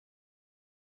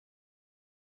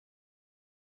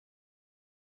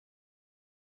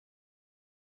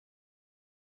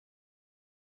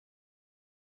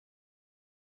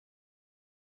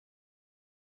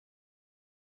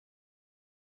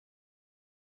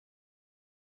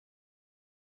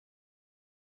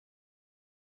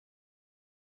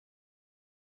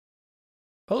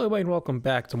Hello everybody and welcome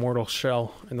back to Mortal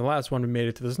Shell. In the last one we made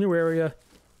it to this new area.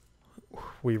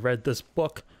 We read this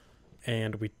book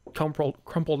and we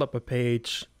crumpled up a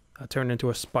page, turned into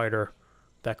a spider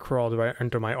that crawled right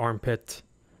into my armpit.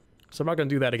 So I'm not going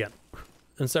to do that again.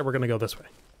 Instead we're going to go this way.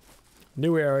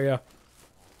 New area.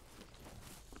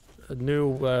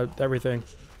 New everything.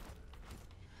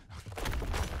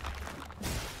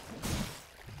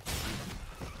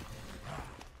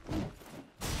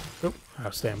 Oh, I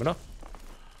have stamina.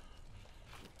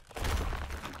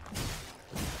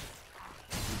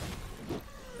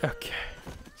 Okay.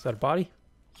 Is that a body?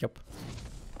 Yep.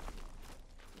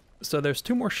 So there's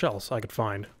two more shells I could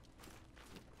find.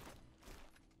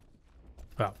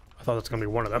 Oh, I thought that's gonna be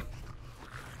one of them.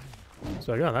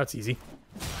 So yeah, that's easy.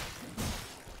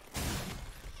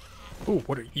 Ooh,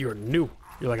 what are you? You're new.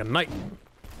 You're like a knight.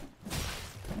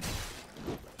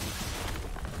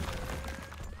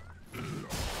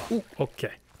 Ooh,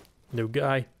 okay. New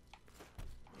guy.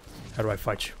 How do I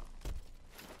fight you?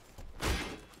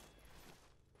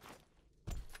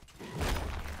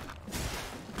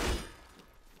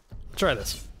 Try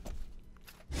this.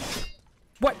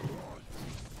 What?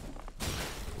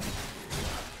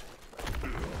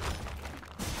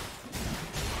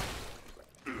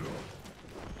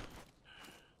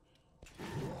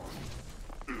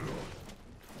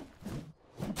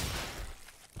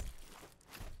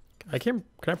 Can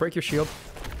I break your shield?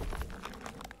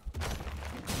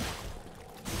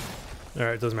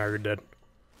 Alright, it doesn't matter, you're dead.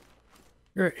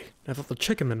 Great. I thought the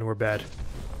chicken men were bad.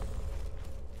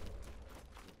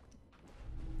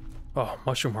 Oh,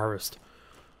 mushroom harvest.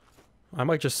 I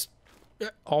might just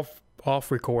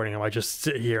off recording, I might just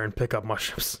sit here and pick up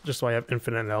mushrooms just so I have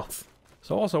infinite health.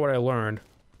 So also what I learned,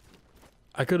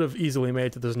 I could have easily made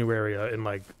it to this new area in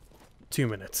like 2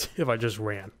 minutes if I just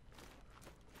ran.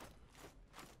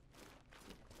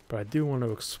 But I do want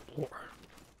to explore.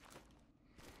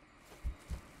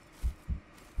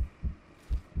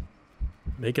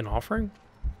 Make an offering?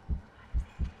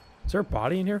 Is there a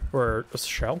body in here? Or a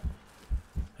shell?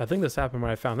 I think this happened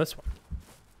when I found this one.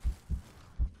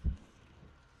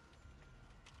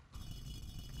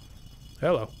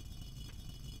 Hello.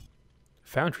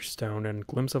 Foundry stone and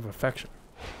glimpse of affection.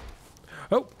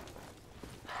 Oh!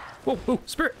 Whoa, whoa,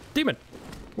 spirit! Demon!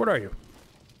 What are you?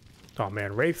 Oh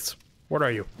man, wraiths? What are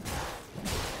you?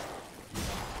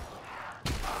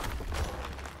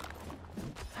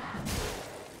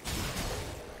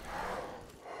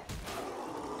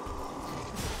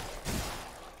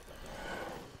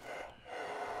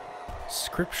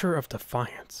 Scripture of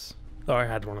Defiance. Oh, I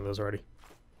had one of those already.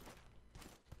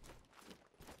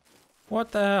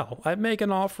 What the hell? I make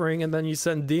an offering and then you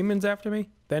send demons after me?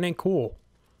 That ain't cool.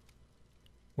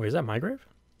 Wait, is that my grave?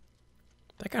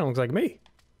 That kind of looks like me.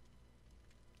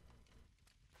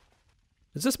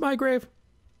 Is this my grave?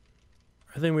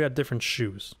 I think we had different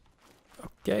shoes.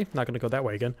 Okay, not gonna go that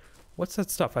way again. What's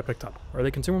that stuff I picked up? Are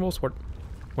they consumables? What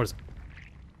is it?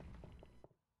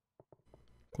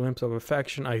 Glimpse of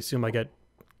affection. I assume I get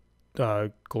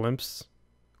glimpses,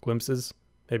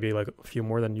 maybe like a few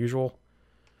more than usual.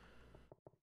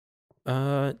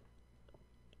 Oh,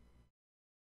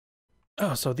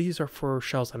 so these are for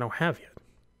shells I don't have yet.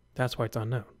 That's why it's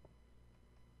unknown.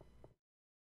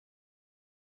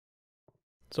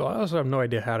 So I also have no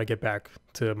idea how to get back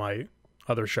to my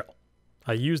other shell.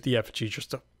 I used the effigy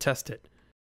just to test it,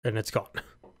 and it's gone.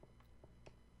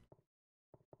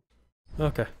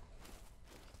 Okay.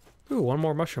 Ooh, one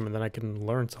more mushroom and then I can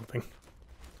learn something.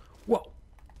 Whoa.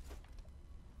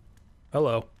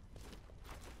 Hello.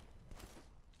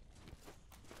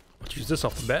 Let's use this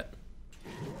off the bat.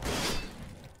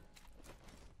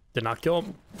 Did not kill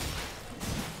him.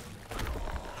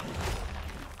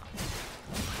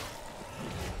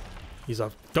 He's a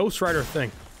Ghost Rider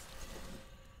thing.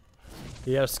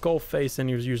 He had a skull face and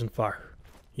he was using fire.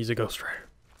 He's a Ghost Rider.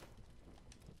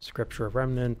 Scripture of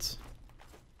Remnant.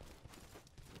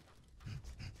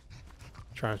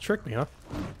 Trying to trick me, huh?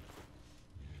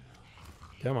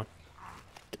 Come on.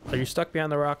 Are you stuck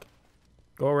behind the rock?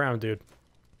 Go around, dude.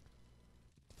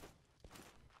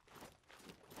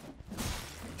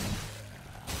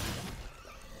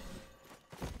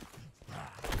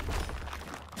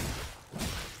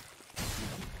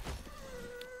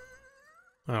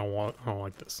 I don't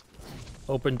like this.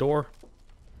 Open door.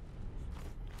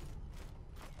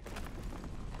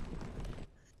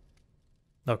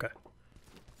 Okay.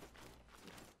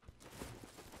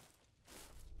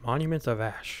 Monuments of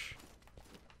Ash.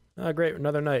 Ah, great,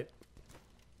 another night.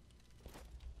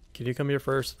 Can you come here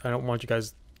first? I don't want you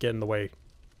guys get in the way.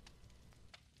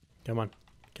 Come on.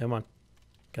 Come on.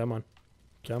 Come on.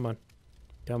 Come on.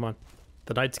 Come on.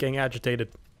 The knight's getting agitated.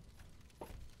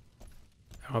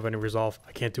 don't have any resolve.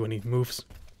 I can't do any moves.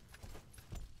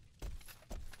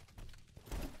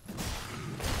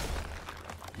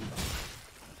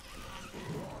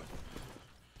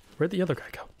 Where'd the other guy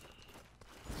go?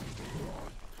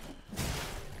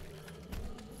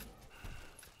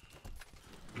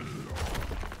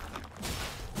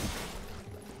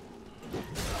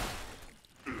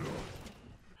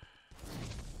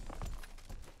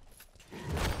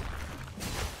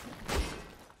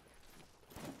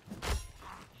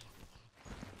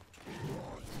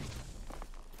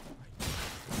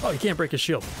 Oh, you can't break his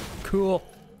shield. Cool.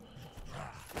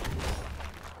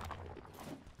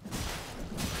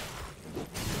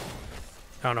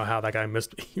 I don't know how that guy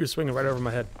missed me. He was swinging right over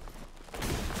my head.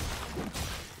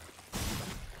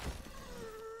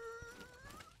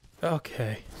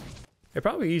 Okay. It'd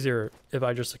probably be easier if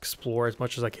I just explore as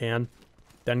much as I can,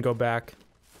 then go back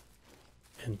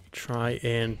and try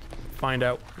and find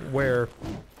out where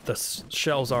the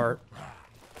shells are.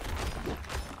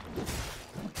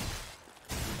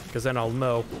 Because then I'll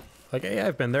know, like, hey,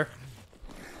 I've been there.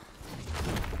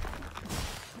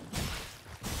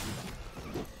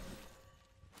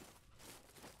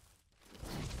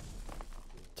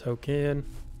 Token.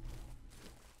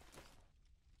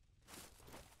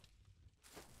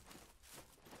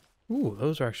 Ooh,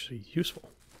 those are actually useful.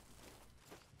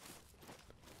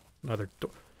 Another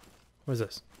door. What is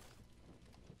this?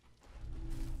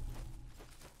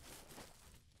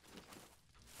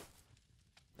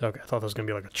 Okay, I thought that was going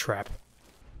to be like a trap.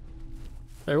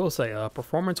 I will say,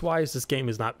 performance-wise, this game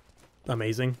is not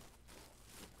amazing.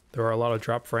 There are a lot of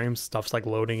drop frames. Stuff's like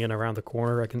loading in around the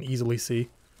corner, I can easily see.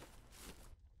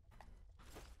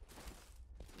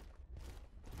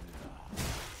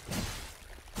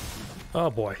 Oh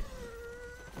boy.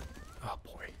 Oh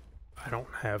boy. I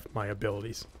don't have my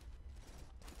abilities.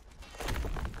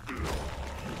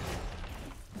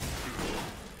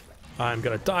 I'm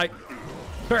gonna die.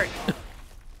 Alright.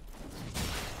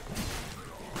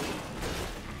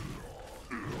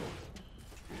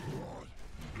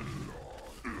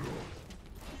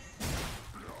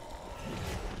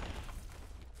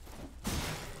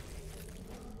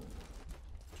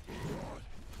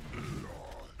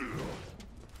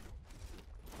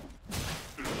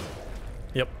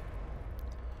 Yep.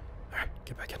 Alright,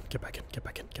 get back in, get back in, get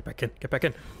back in, get back in, get back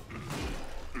in.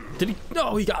 Did he?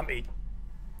 No, he got me.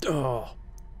 Oh.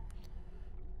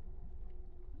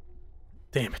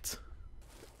 Damn it.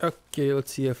 Okay,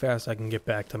 let's see how fast I can get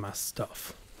back to my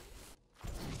stuff.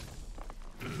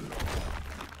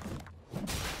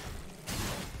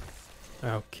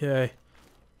 Okay.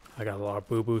 I got a lot of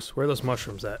boo-boos. Where are those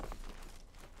mushrooms at?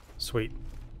 Sweet.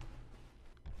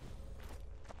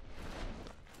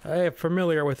 I am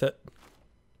familiar with it.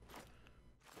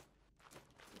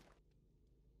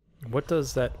 What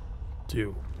does that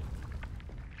do?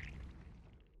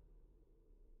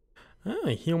 Ah,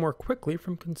 heal more quickly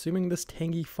from consuming this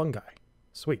tangy fungi.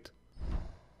 Sweet.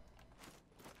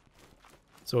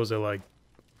 So is it like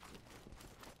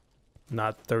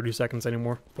not 30 seconds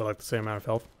anymore, but like the same amount of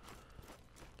health?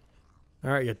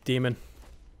 Alright, you demon.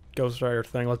 Ghost Rider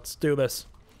thing, let's do this.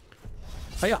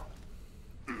 Hiya!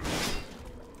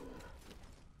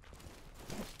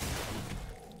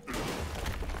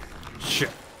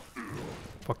 Shit.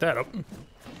 Fuck that up.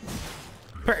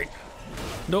 Parry!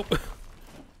 Nope.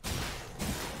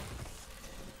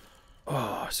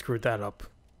 Oh, I screwed that up.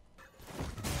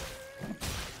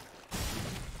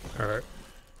 Alright.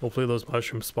 Hopefully those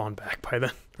mushrooms spawn back by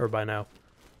then, or by now.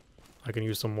 I can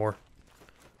use some more.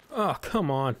 Oh,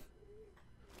 come on.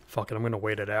 Fuck it, I'm gonna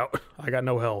wait it out. I got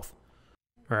no health.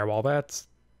 Alright, while that's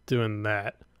doing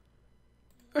that,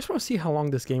 I just want to see how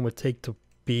long this game would take to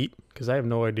beat, because I have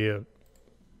no idea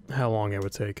how long it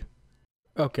would take.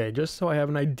 Okay, just so I have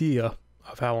an idea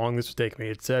of how long this would take me.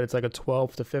 It said it's like a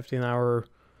 12 to 15 hour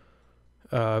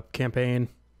campaign.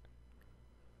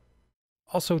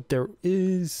 Also, there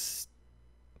is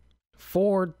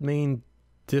 4 main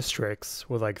districts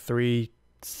with like 3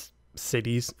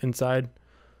 cities inside.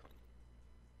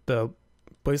 The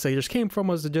place I just came from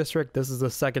was the district. This is the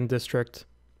second district,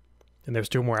 and there's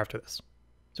 2 more after this.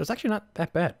 So it's actually not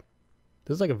that bad.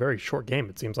 This is like a very short game,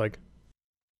 it seems like.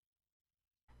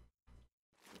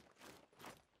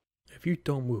 If you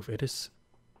don't move, it is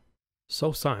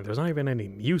so silent. There's not even any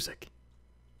music.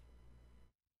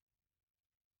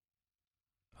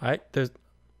 I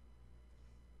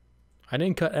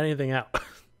didn't cut anything out.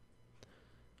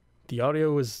 The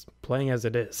audio is playing as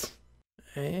it is.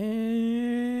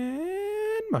 And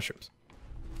mushrooms.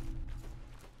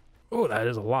 Oh, that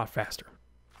is a lot faster.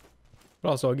 But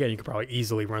also, again, you could probably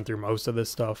easily run through most of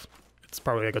this stuff. It's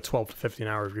probably like a 12 to 15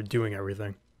 hours if you're doing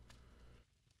everything.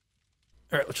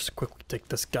 Alright, let's just quickly take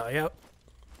this guy out.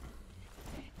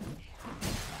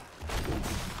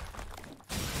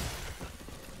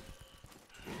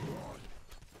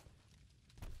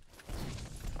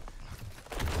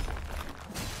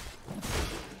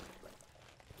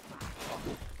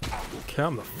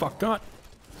 Come the fuck on.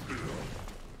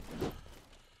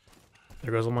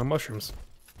 There goes all my mushrooms.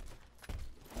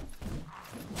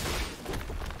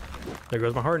 There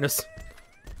goes my harness.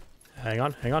 Hang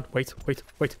on, wait.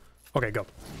 Okay, go.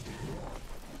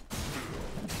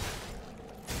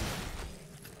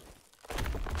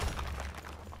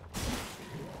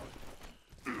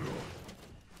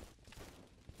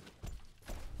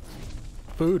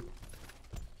 Food.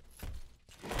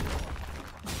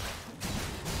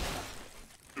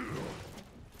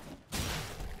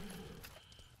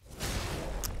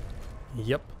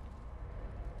 Yep.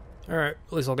 Alright,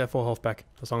 at least I'll get full health back,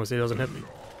 as long as he doesn't hit me.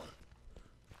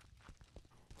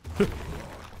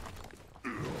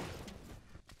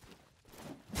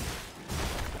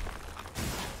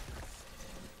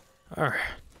 Alright.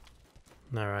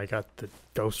 Now I got the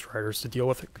Ghost Riders to deal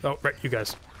with. Oh, right, you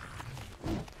guys.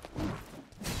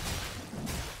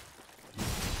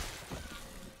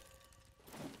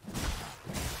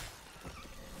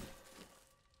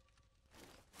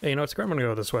 Hey, you know what? I'm gonna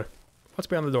go this way. What's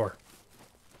behind the door?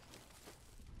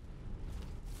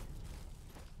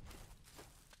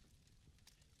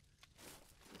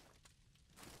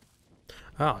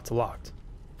 Oh, it's locked.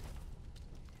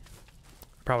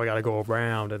 Probably gotta go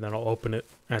around and then I'll open it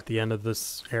at the end of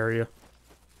this area.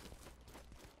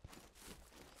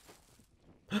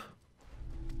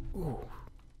 Ooh.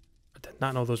 I did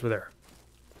not know those were there.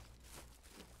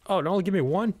 Oh, it only give me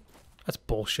one? That's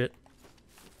bullshit.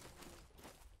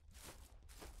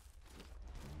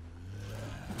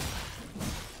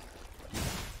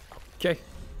 Okay,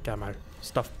 got my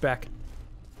stuff back.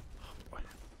 Oh, boy.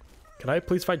 Can I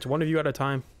please fight one of you at a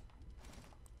time?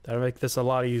 That'll make this a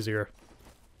lot easier.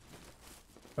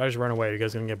 If I just run away, you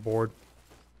guys gonna get bored?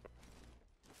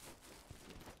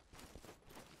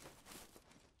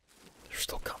 They're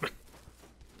still coming.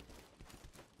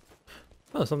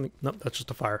 Oh, something. Nope, that's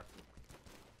just a fire.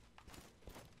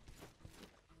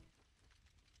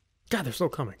 God, they're still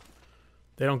coming.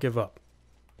 They don't give up.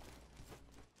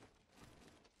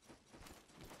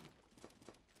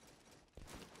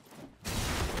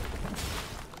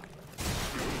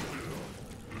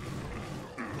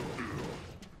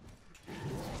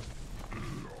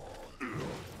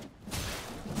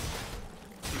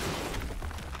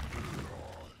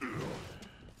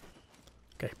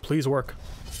 Okay, please work.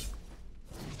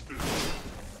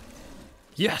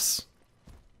 Yes!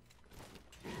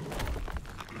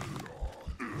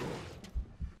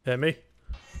 Hit me.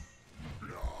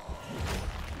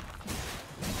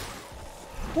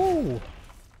 Woo!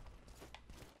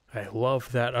 I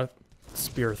love that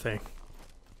spear thing.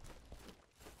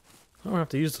 I don't have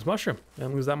to use this mushroom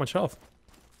and lose that much health.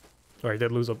 Or I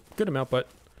did lose a good amount, but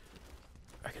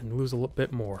I can lose a little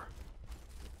bit more.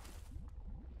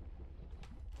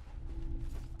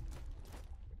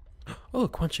 Oh,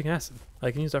 quenching acid.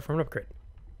 I can use that for an upgrade.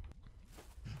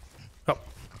 Oh.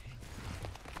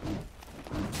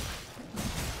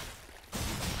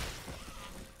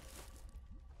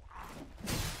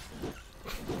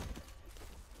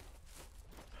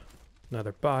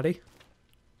 Another body.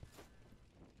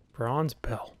 Bronze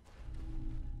bell.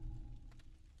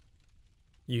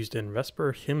 Used in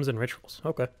Vesper hymns and rituals.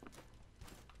 Okay.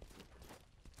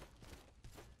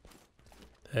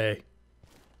 Hey.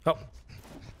 Oh.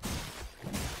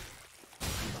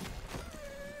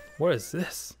 What is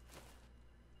this?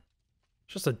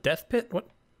 Just a death pit? What?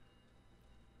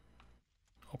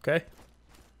 Okay.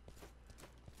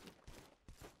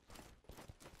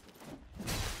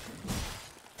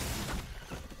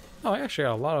 Oh, I actually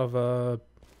got a lot of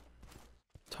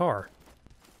tar.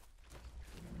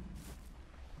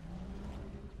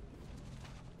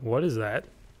 What is that?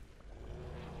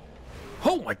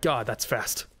 Oh my god, that's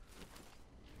fast.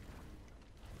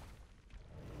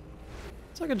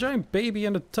 It's like a giant baby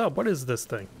in a tub. What is this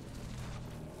thing?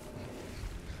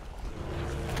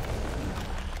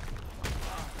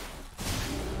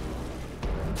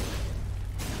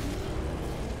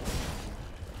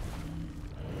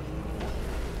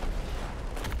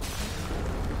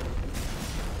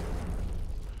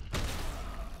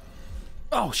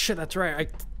 Oh shit, that's right.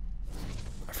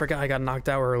 I forgot I got knocked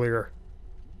out earlier.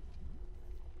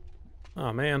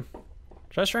 Oh man.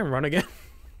 Should I just try and run again?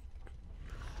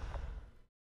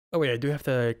 Oh wait, I do have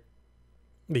the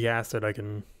acid I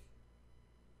can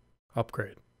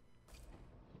upgrade.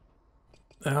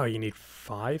 Oh, you need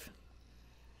 5?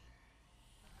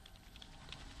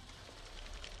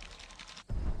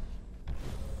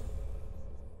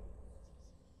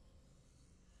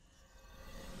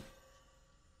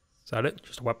 that it?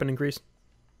 Just a weapon increase?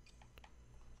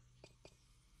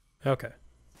 Okay.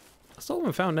 I still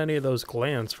haven't found any of those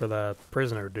glands for the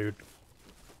prisoner, dude.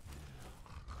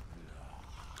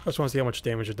 I just want to see how much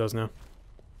damage it does now.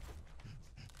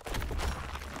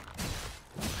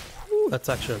 Ooh, that's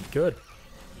actually good.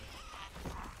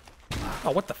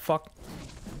 Oh, what the fuck?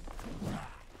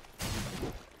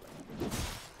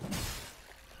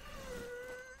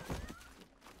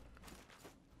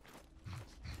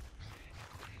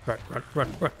 Run, run,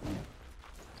 run, run.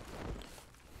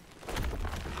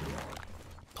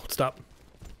 Don't stop.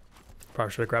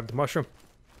 Probably should have grabbed the mushroom.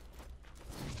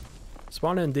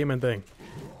 Spawn in demon thing.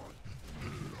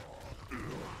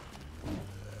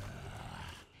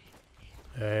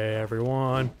 Hey,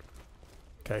 everyone.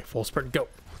 Okay, full sprint, go.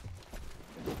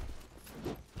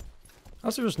 I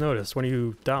also just noticed when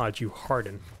you dodge, you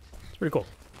harden. It's pretty cool.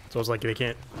 So it's like they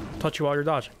can't touch you while you're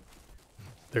dodging.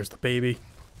 There's the baby.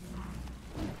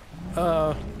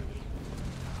 Out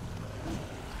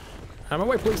of my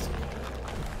way, please.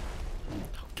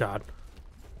 Oh, God.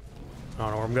 I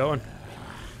don't know where I'm going.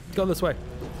 Let's go this way.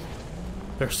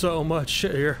 There's so much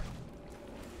shit here.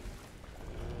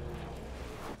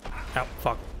 Ow,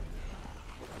 fuck.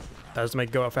 That doesn't make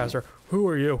it go out faster. Who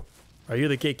are you? Are you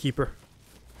the gatekeeper?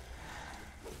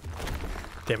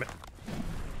 Damn it.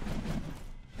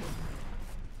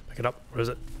 Pick it up. What is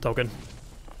it? Token.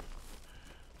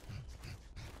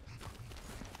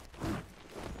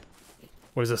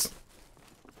 What is this?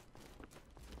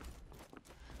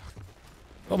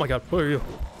 Oh my god, who are you?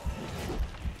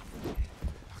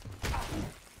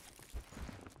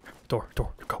 Door,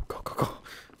 door, go, go, go, go.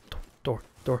 Door,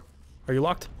 door. Are you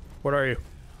locked? What are you?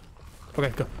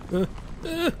 Okay, go.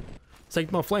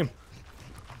 Save my flame.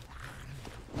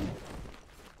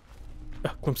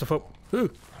 Glimpse of hope.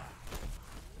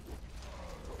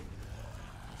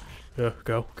 Go,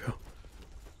 go.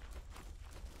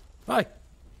 Hi.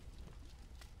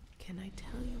 Can I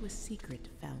tell you a secret,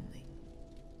 foundling?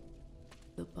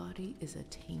 The body is a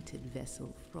tainted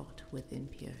vessel fraught with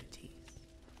impurities.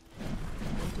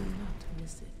 I do not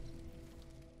miss it.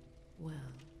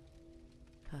 Well,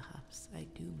 perhaps I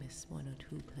do miss one or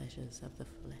two pleasures of the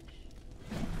flesh.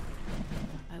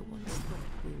 I once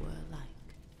thought we were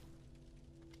alike.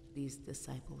 These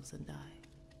disciples and I.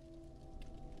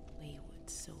 Wayward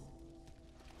soul.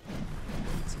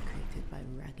 Consecrated by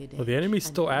ragged Well, the enemy's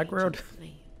still aggroed.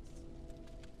 flames.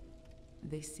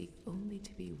 They seek only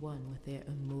to be one with their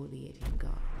emoliating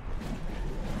God.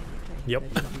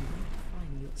 Yep. That you might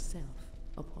find yourself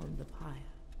upon the pyre.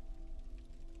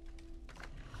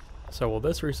 So will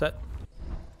this reset?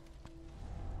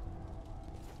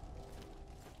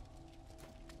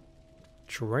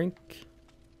 Drink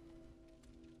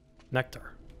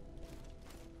nectar.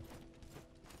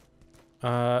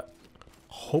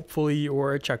 Hopefully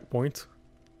you're a checkpoint.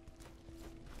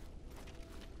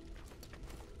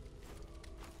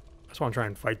 I just want to try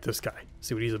and fight this guy.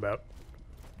 See what he's about.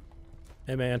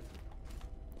 Hey man.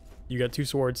 You got 2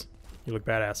 swords. You look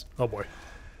badass. Oh boy.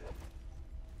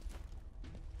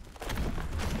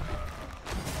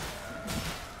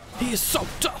 He is so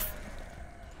tough!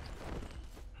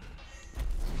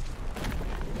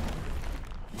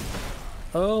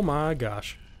 Oh my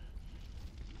gosh.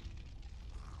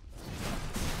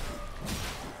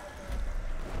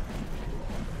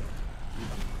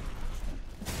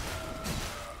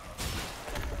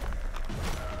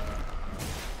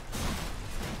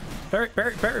 Parry,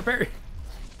 parry, parry, parry!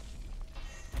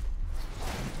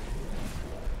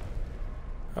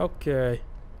 Okay.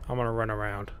 I'm gonna run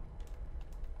around.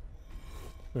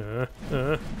 Oh.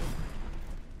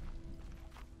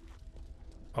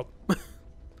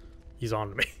 He's on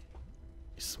to me.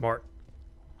 He's smart.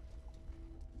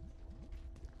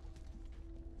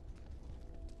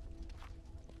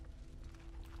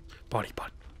 Body,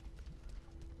 body.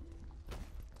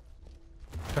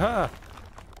 Ah!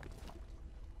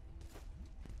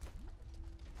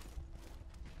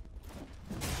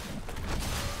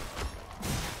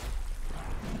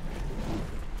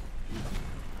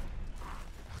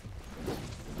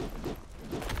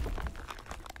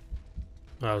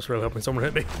 I was really hoping someone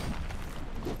hit me.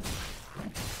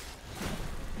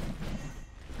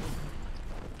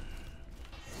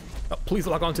 Oh, please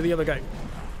lock onto the other guy.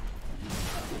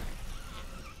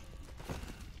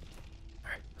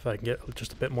 Alright, if I can get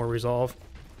just a bit more resolve.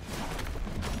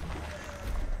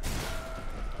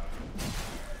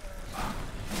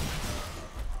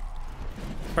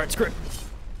 Alright, screw it.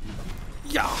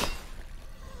 Yeah!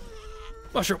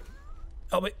 Mushroom!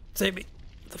 Help me, save me.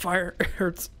 The fire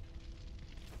hurts.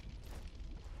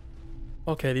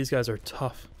 Okay, these guys are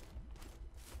tough.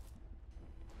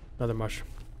 Another mushroom.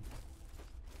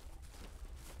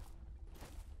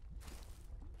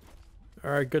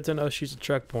 Alright, good to know she's a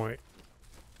checkpoint.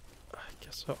 I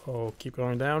guess so. Oh, keep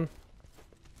going down.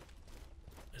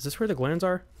 Is this where the glands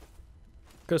are?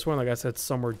 Could have sworn, like I said,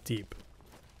 somewhere deep.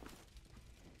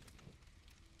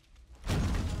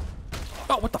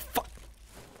 Oh, what the fuck?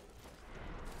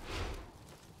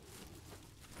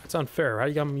 That's unfair. How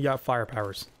you got fire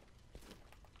powers?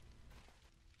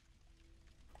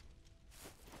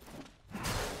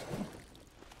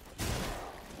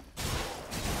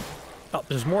 Oh,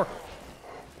 there's more.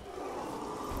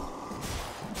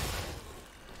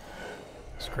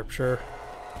 Scripture.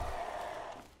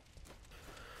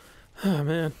 Oh,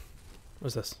 man.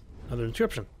 What's this? Another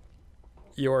inscription.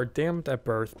 You are damned at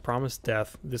birth, promised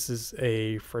death. This is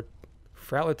a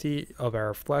frailty of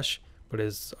our flesh, but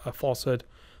is a falsehood.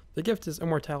 The gift is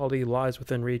immortality, lies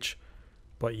within reach,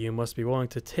 but you must be willing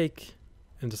to take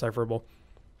indecipherable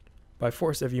by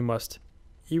force if you must,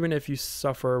 even if you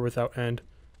suffer without end.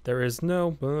 There is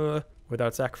no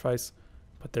without sacrifice,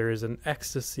 but there is an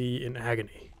ecstasy in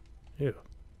agony. Ew.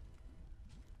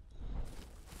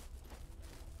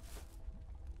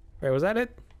 Wait, was that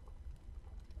it?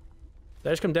 Did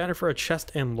I just come down here for a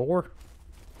chest and lore?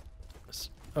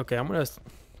 Okay, I'm gonna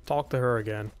talk to her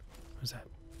again. What's that?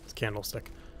 It's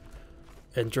candlestick.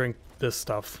 And drink this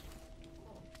stuff.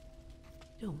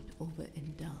 Don't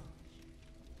overindulge.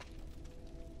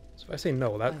 So if I say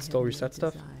no, that still resets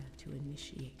stuff? Desire to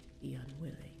initiate the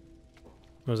unwilling.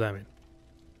 What does that mean?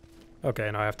 Okay,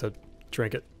 now I have to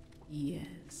drink it.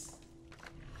 Yes.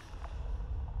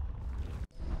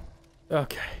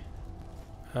 Okay.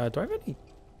 Do I have any?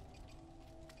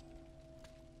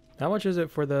 How much is it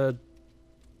for the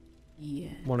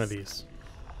one of these?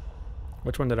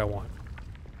 Which one did I want?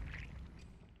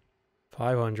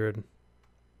 500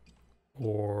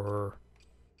 or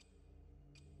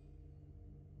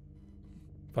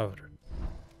 500.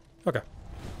 Okay.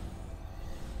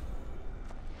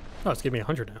 Oh, it's giving me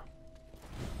 100 now.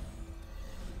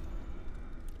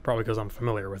 Probably because I'm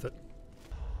familiar with it.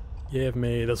 Give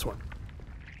me this one.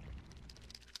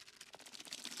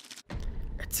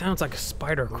 It sounds like a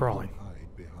spider crawling.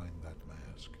 Hide behind that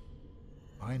mask.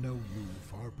 I know you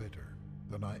far better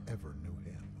than I ever knew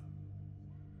him.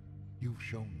 You've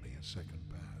shown me a second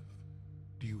path.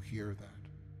 Do you hear that?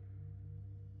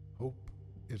 Hope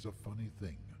is a funny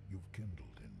thing you've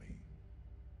kindled in me.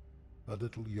 A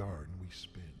little yarn we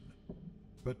spin,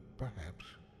 but perhaps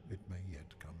it may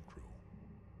yet come true.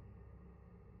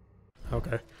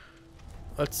 Okay.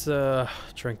 Let's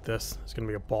drink this. It's gonna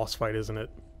be a boss fight, isn't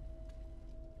it?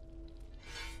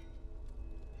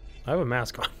 I have a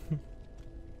mask on.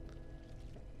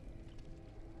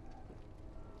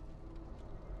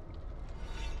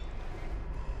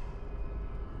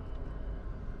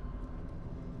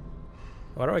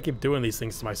 Why do I keep doing these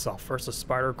things to myself? First a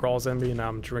spider crawls in me, and now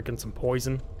I'm drinking some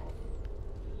poison.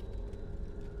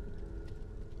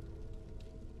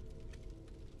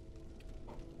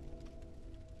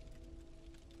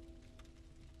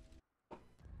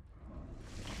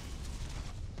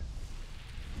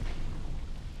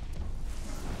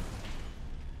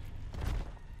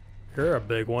 You're a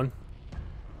big one.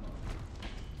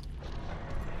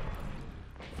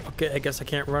 Okay, I guess I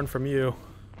can't run from you.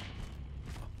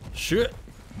 Shit!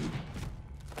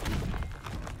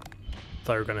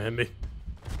 Thought you were gonna hit me.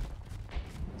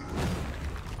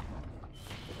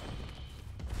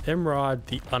 Imrod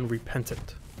the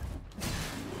Unrepentant.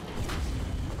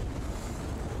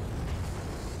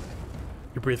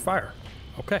 You breathe fire.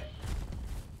 Okay.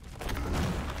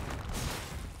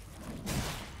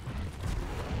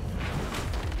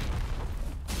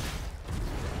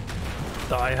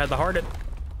 Thought I had the heart it.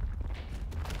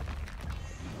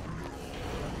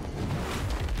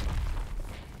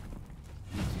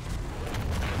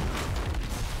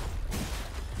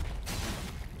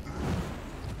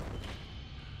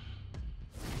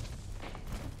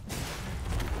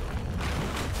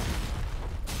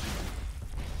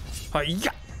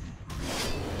 Yeah.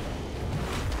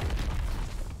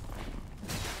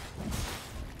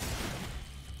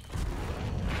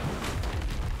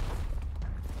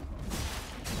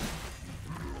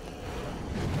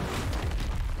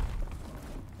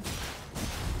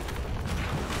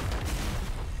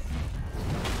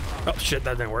 Oh shit,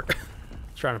 that didn't work.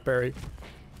 Trying to parry.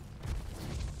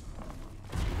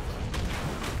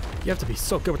 You have to be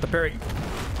so good with the parry.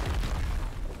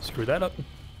 Screw that up.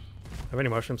 Have any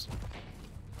mushrooms?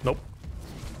 Nope.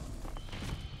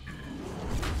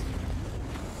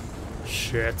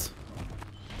 Shit.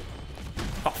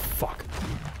 Oh, fuck.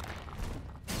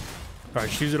 Alright,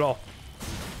 just use it all.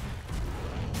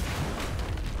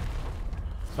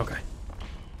 Okay.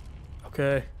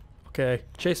 Okay. Okay.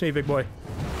 Chase me, big boy.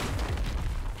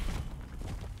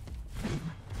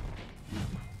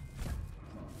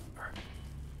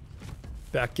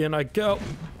 Back in I go.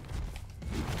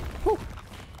 Whew.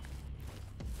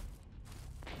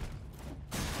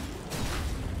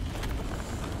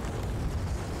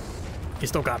 He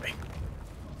still got me.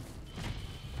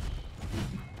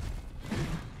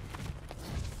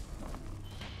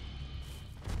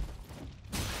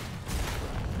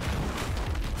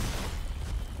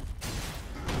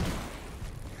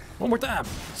 One more time.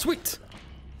 Sweet.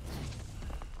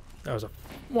 That was a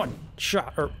one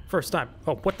shot, or first time.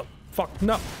 Oh, what the fuck?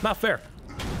 No, not fair.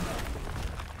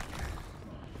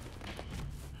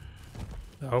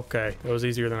 Okay, that was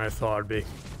easier than I thought it'd be.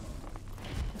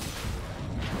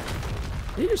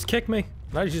 Did you just kick me?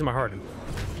 I just used my harden.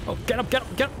 Oh, get up, get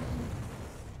up, get up!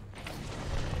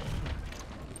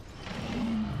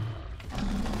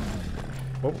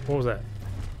 What was that?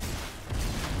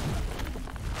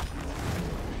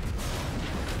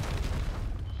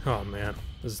 Oh man,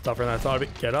 this is tougher than I thought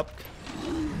it'd be. Get up.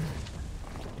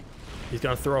 He's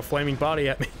gonna throw a flaming body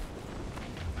at me.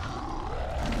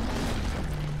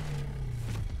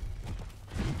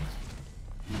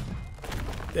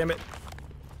 Damn it.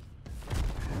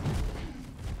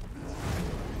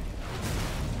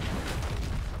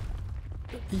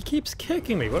 He keeps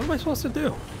kicking me. What am I supposed to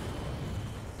do?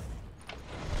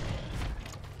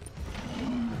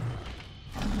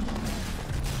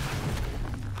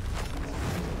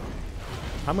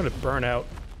 I'm gonna burn out.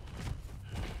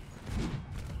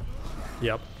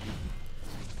 Yep.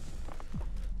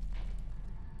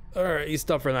 Alright, he's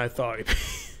tougher than I thought he'd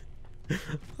be.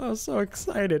 I was so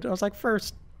excited. I was like,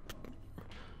 first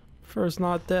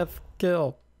not death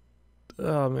kill.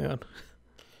 Oh man.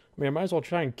 I mean, I might as well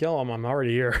try and kill him. I'm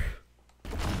already here.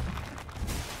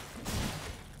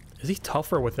 Is he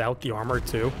tougher without the armor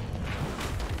too?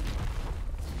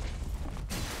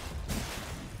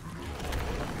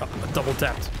 Oh, I double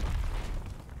tapped.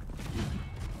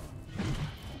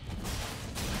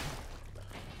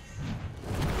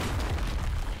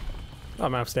 Oh,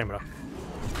 I'm out of stamina.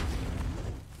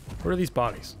 What are these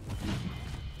bodies?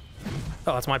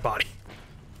 Oh, that's my body.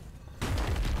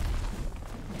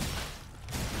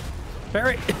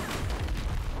 Parry!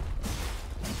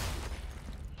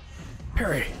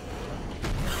 Parry!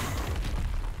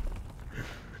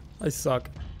 I suck.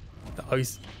 Oh,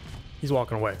 he's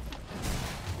walking away.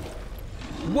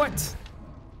 What?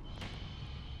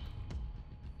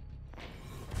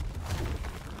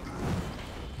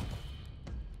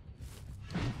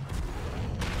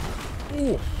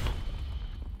 Ooh.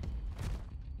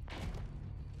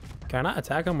 Can I not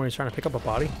attack him when he's trying to pick up a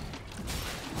body?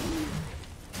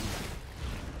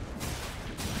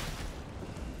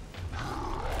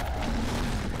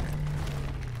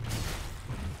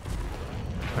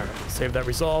 Alright, save that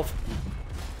resolve.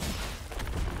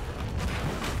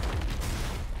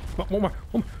 One more.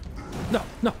 No,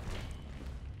 no.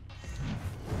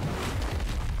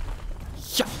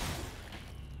 Yeah.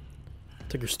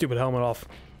 Take your stupid helmet off.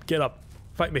 Get up.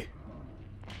 Fight me.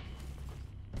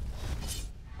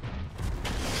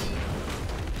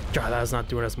 God, that is not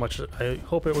doing as much as I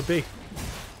hope it would be.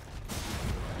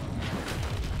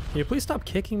 Can you please stop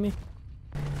kicking me?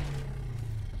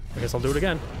 I guess I'll do it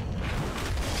again.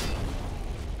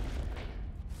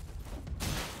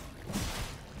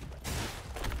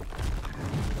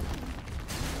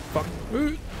 Fuck.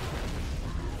 Ooh.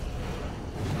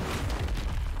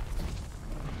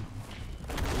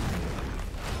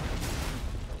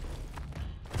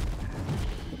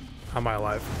 How am I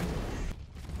alive?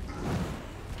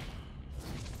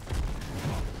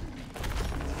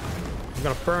 I'm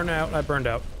gonna burn out. I burned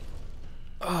out.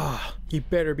 Ah, he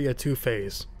better be a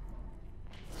two-phase.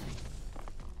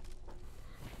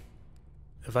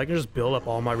 If I can just build up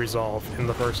all my resolve in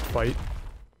the first fight,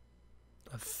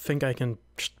 I think I can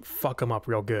just fuck him up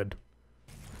real good.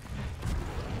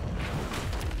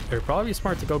 It would probably be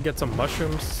smart to go get some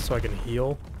mushrooms so I can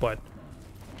heal, but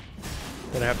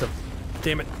then I have to,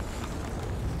 damn it,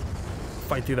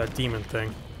 fight through that demon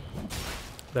thing.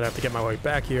 Then I have to get my way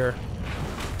back here.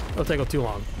 It'll take too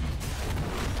long.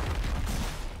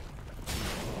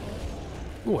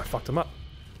 Ooh, I fucked him up.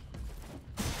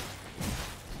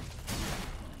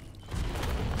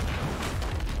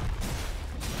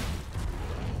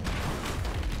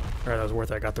 Alright, that was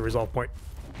worth it. I got the resolve point.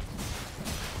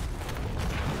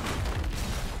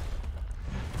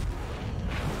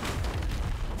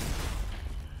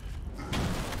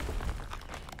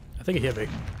 I think he hit me.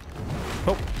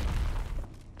 Oh.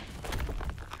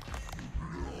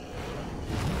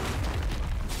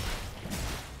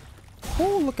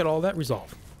 Oh, look at all that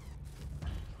resolve.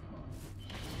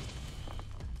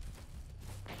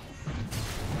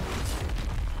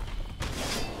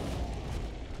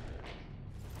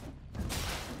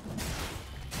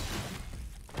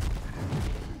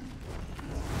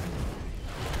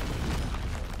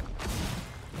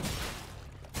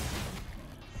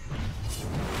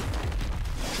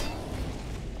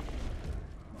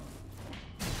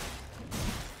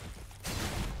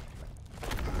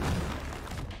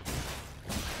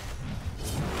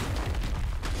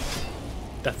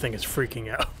 thing is freaking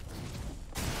out.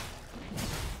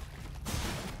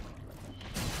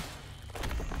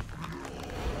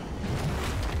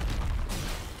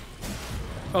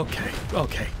 Okay,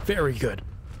 okay, very good.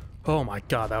 Oh my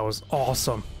god, that was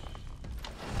awesome.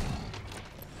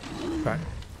 Alright.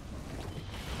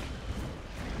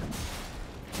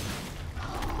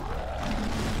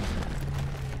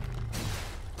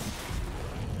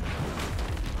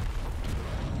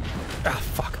 Ah,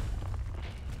 fuck.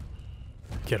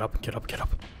 Get up, get up, get up.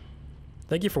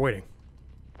 Thank you for waiting.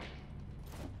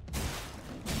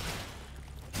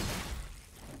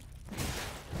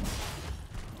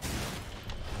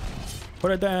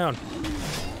 Put it down.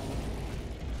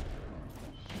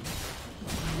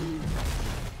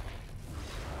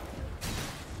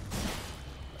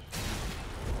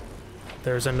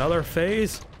 There's another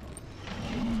phase.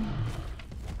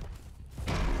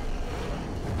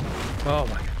 Oh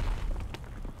my.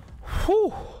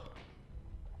 Whew.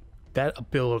 That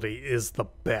ability is the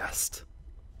best.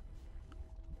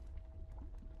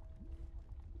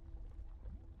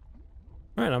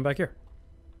 Alright, I'm back here.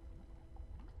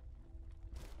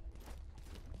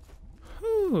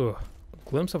 Whew.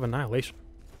 Glimpse of annihilation.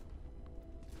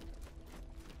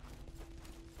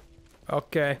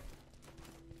 Okay.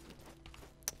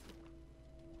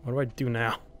 What do I do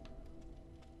now?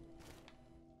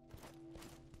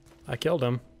 I killed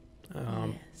him.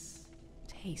 Yes.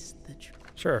 Taste the truth.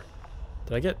 Sure.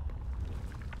 Did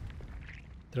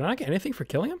I not get anything for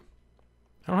killing him?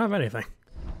 I don't have anything.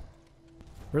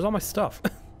 Where's all my stuff?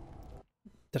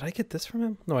 Did I get this from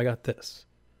him? No, I got this.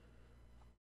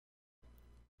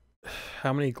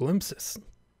 How many glimpses?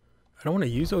 I don't want to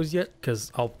use those yet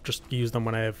because I'll just use them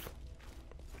when I have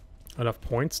enough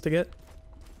points to get.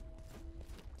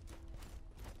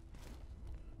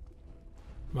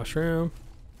 Mushroom.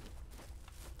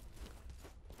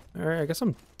 Alright, I guess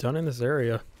I'm done in this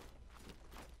area.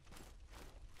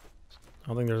 I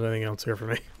don't think there's anything else here for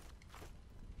me.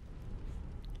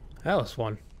 That was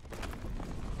fun.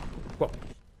 Whoa.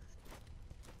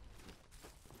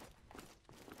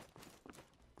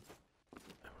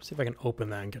 Let's see if I can open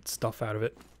that and get stuff out of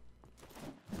it.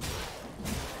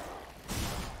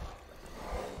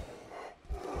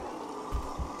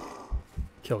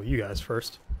 Kill you guys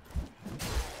first.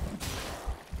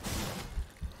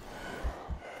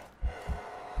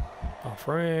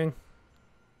 Offering.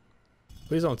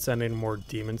 Please don't send any more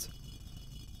demons.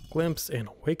 Glimpse and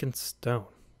awakened stone.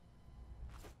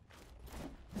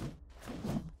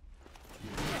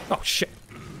 Oh shit.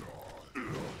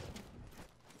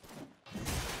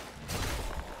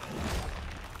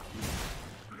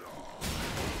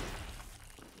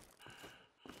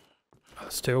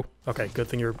 That's two. Okay, good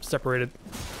thing you're separated.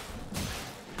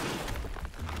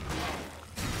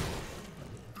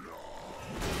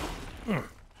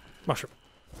 Mushroom.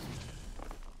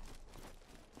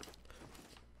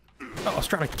 Oh, I was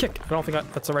trying to kick. I don't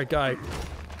think that's the right guy.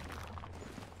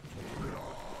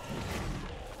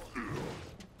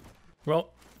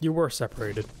 Well, you were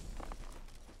separated.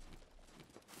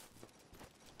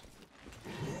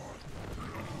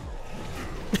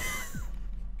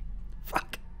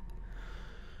 Fuck.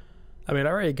 I mean, I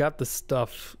already got the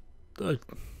stuff.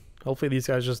 Hopefully these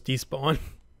guys just despawn.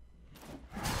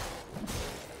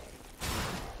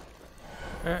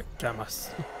 I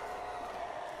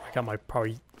got my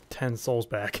probably 10 souls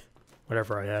back.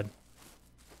 Whatever I had.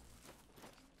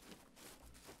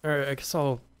 Alright, I guess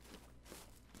I'll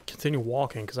continue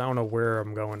walking because I don't know where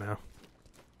I'm going now.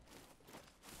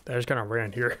 I just kind of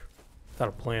ran here without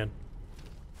a plan.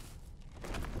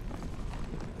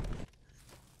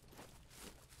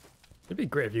 It'd be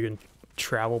great if you can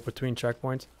travel between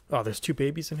checkpoints. Oh, there's two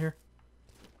babies in here.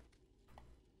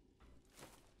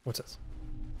 What's this?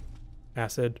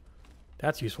 Acid.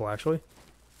 That's useful, actually.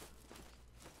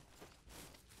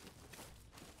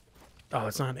 Oh,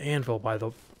 it's not an anvil by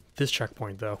this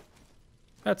checkpoint, though.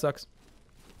 That sucks.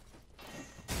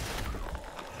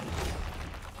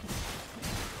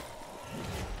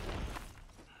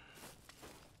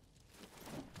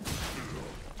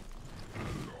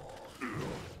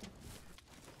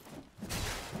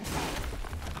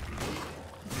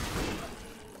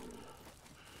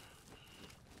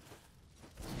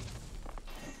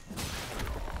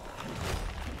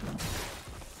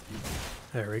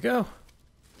 There we go.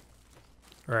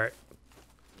 Alright.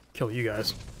 Kill you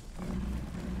guys.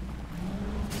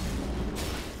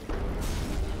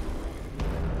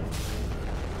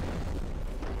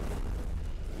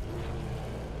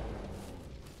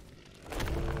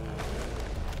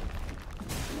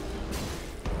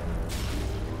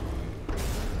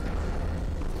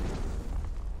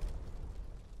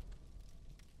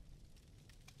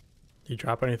 You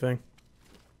drop anything?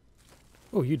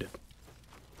 Oh, you did.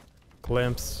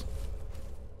 Glimpse.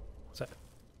 What's that?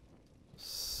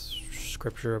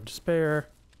 Scripture of Despair.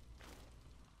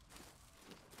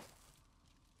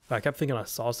 I kept thinking I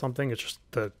saw something. It's just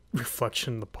the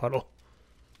reflection in the puddle.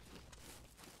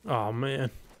 Oh,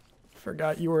 man.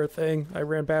 Forgot you were a thing. I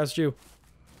ran past you.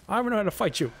 I don't know how to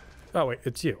fight you. Oh, wait.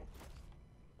 It's you.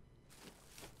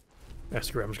 Yeah,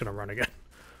 screw it. I'm just going to run again.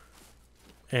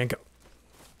 And go.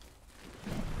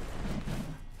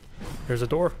 Here's a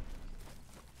door.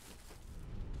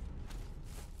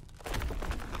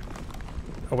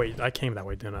 Oh, wait. I came that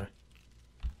way, didn't I?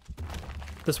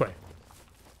 This way.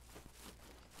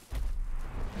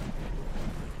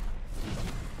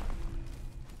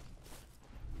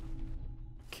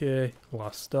 Okay.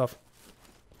 Lost stuff.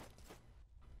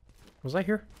 Was I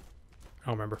here? I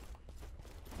don't remember.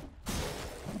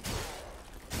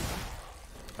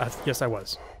 Yes, I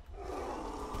was.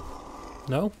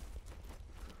 No?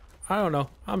 I don't know.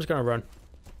 I'm just gonna run.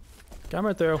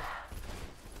 Coming through.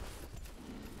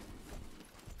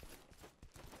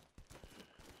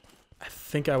 I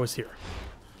think I was here.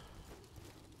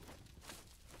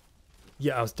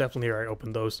 Yeah, I was definitely here. I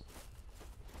opened those.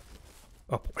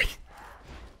 Oh boy.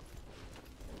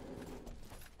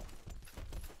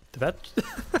 Did that...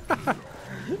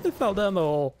 It fell down the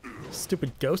hole.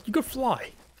 Stupid ghost. You could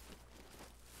fly.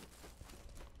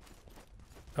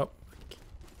 Oh.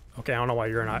 Okay, I don't know why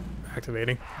you're not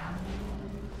activating.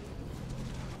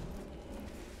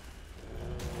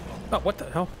 Oh, what the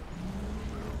hell?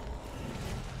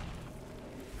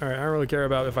 Alright, I don't really care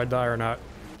about if I die or not.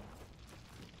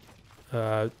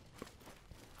 I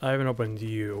haven't opened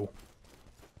you.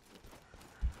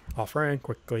 Offering.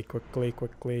 Quickly, quickly,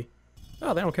 quickly.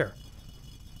 Oh, they don't care.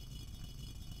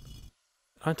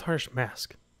 Untarnished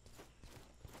mask.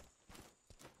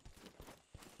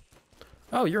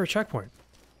 Oh, you're a checkpoint.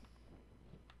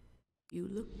 You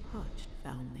look parched,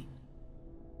 foundling.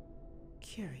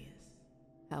 Curious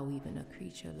how even a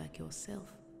creature like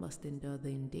yourself must endure the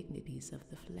indignities of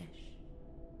the flesh.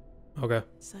 Okay.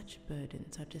 Such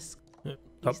burdens are Yeah.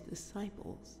 These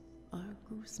disciples are a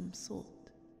gruesome sort,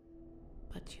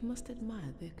 but you must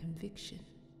admire their conviction.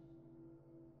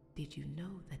 Did you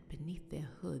know that beneath their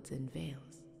hoods and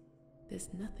veils, there's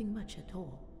nothing much at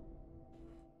all?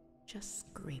 Just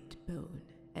scraped bone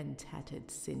and tattered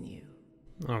sinew.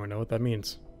 I don't know what that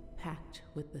means. Packed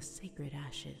with the sacred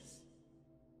ashes.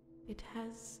 It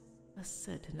has a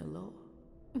certain allure.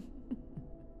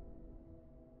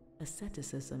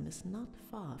 Asceticism is not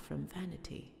far from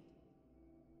vanity.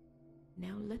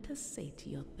 Now let us sate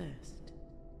your thirst.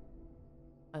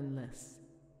 Unless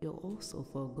you're also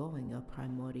foregoing your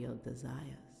primordial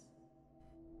desires.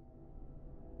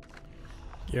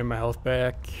 Give my health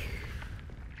back.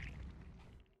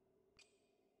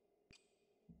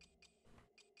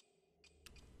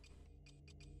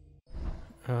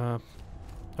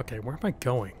 Okay, where am I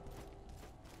going?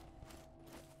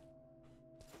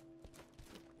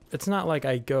 It's not like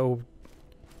I go...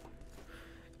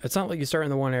 It's not like you start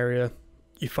in the one area,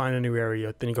 you find a new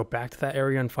area, then you go back to that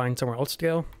area and find somewhere else to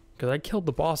go. Because I killed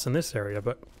the boss in this area,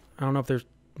 but I don't know if there's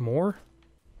more.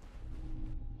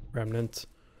 Remnants.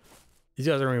 These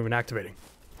guys aren't even activating.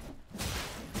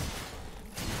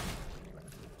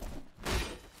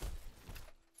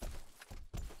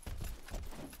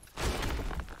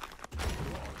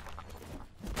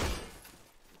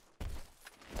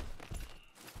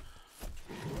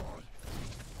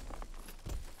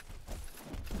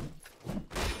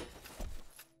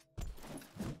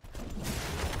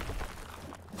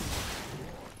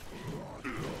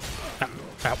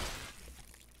 Ow.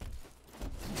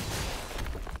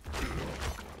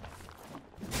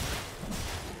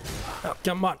 Oh,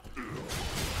 come on.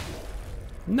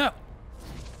 No.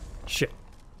 Shit.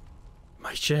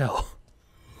 My shell.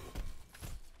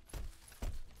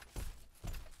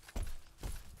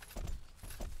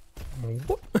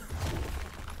 What?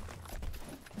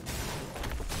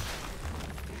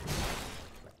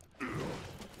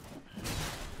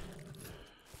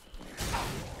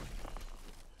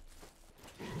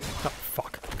 Oh,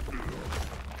 fuck.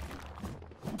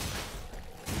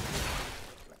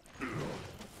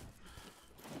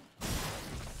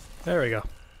 There we go.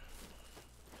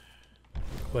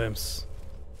 Glimpse.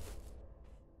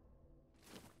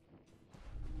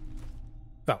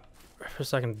 Oh, for a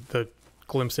second, the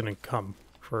glimpse didn't come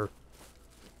for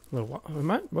a little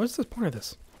while. What's the point of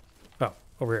this? Oh,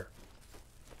 over here.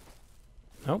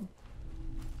 Nope.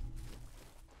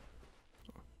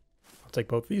 I'll take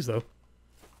both these, though.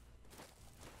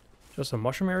 Just a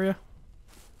mushroom area?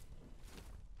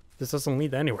 This doesn't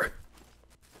lead anywhere.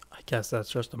 I Guess that's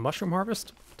just a mushroom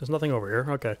harvest? There's nothing over here.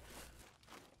 Okay.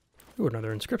 Ooh,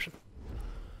 another inscription.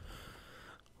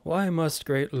 Why must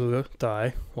great Ula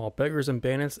die, while beggars and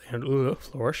bandits and Ula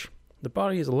flourish? The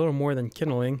body is a little more than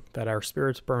kindling that our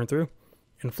spirits burn through.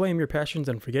 Inflame your passions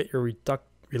and forget your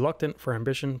reluctant for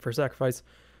ambition, for sacrifice.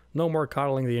 No more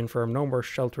coddling the infirm, no more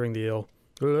sheltering the ill.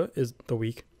 Ula is the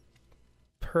weak.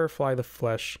 Purify the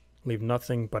flesh, leave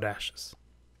nothing but ashes.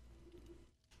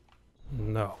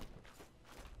 No.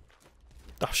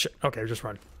 Oh shit, okay, just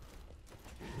run.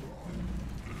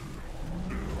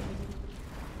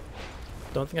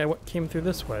 Don't think I came through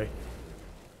this way.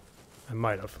 I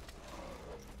might have.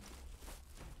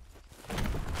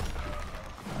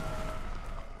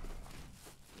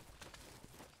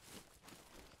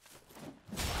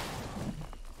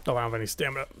 Oh, I don't have any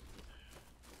stamina.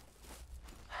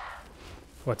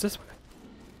 What's this way?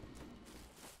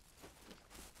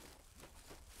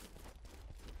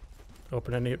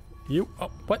 Open any... You...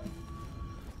 Oh, what?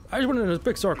 I just went into this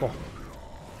big circle.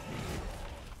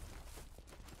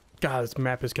 God, this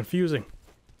map is confusing.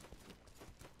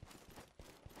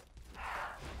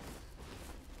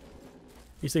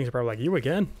 These things are probably like, you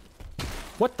again?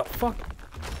 What the fuck?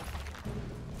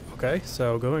 Okay,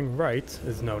 so going right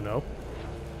is no-no.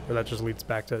 Or that just leads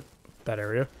back to that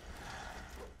area.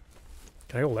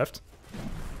 Can I go left?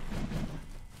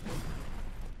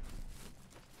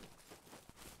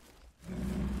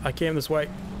 I came this way.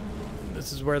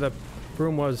 This is where the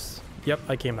room was. Yep,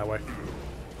 I came that way.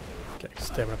 Okay,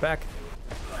 stamina back.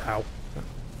 Ow.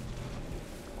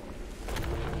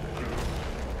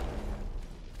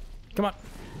 Come on.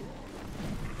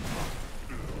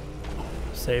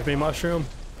 Save me, mushroom.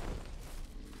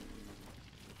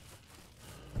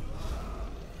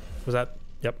 Was that?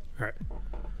 Yep. All right.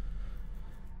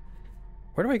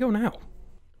 Where do I go now?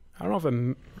 I don't know if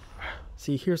I'm...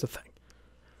 See, here's the thing.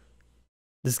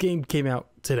 This game came out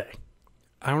today.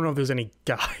 I don't know if there's any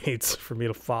guides for me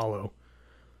to follow.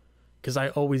 Because I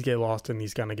always get lost in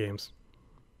these kind of games.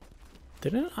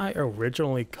 Didn't I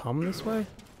originally come this way?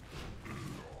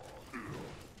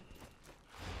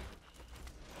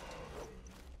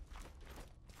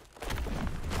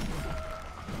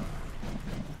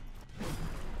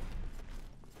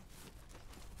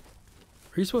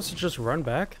 Are you supposed to just run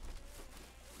back?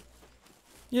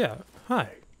 Yeah, hi.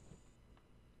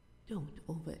 Don't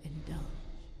overindulge.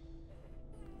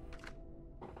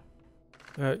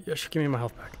 Yeah, give me my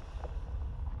health back.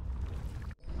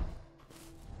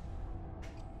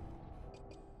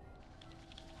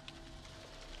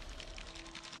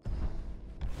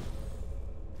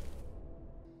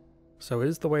 So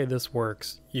is the way this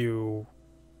works, you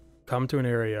come to an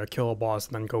area, kill a boss,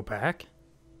 and then go back?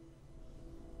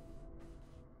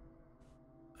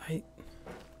 I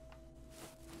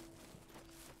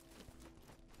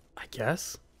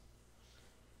guess.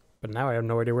 But now I have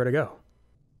no idea where to go.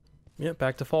 Yep,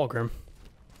 back to Fulgrim.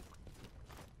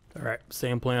 Alright,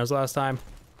 same plan as last time.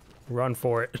 Run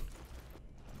for it.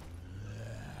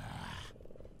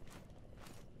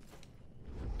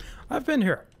 I've been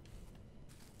here.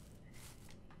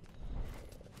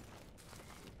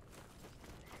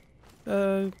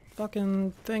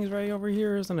 Fucking thing's right over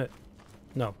here, isn't it?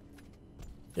 No.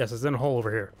 Yes, it's in a hole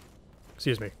over here.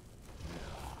 Excuse me.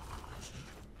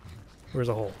 Where's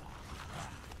the hole?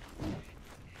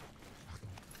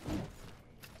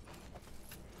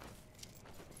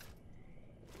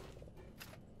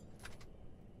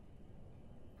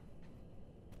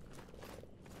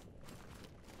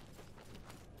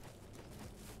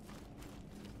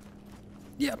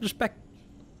 Yeah, I'm just back.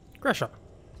 Gresha.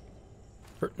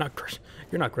 Or, not Gresha.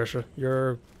 You're not Gresha.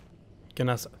 You're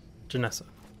Ganessa. Janessa.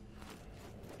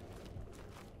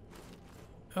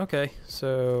 Okay,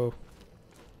 so...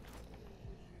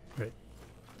 Wait.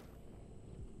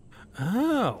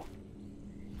 Oh!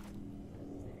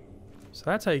 So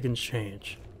that's how you can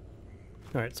change.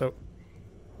 Alright, so...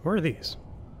 Where are these?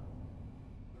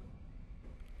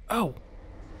 Oh!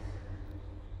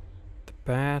 The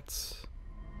bats...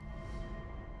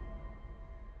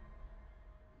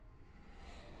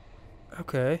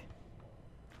 Okay.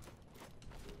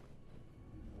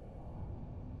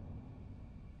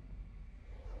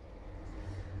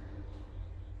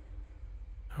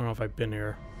 I don't know if I've been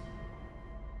here.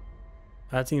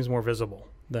 That seems more visible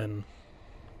than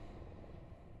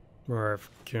where I've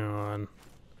gone.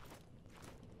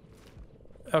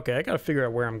 Okay, I gotta figure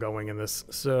out where I'm going in this.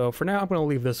 So for now, I'm gonna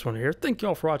leave this one here. Thank you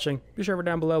all for watching. Be sure to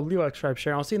down below, leave a like, subscribe,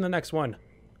 share. I'll see you in the next one.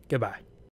 Goodbye.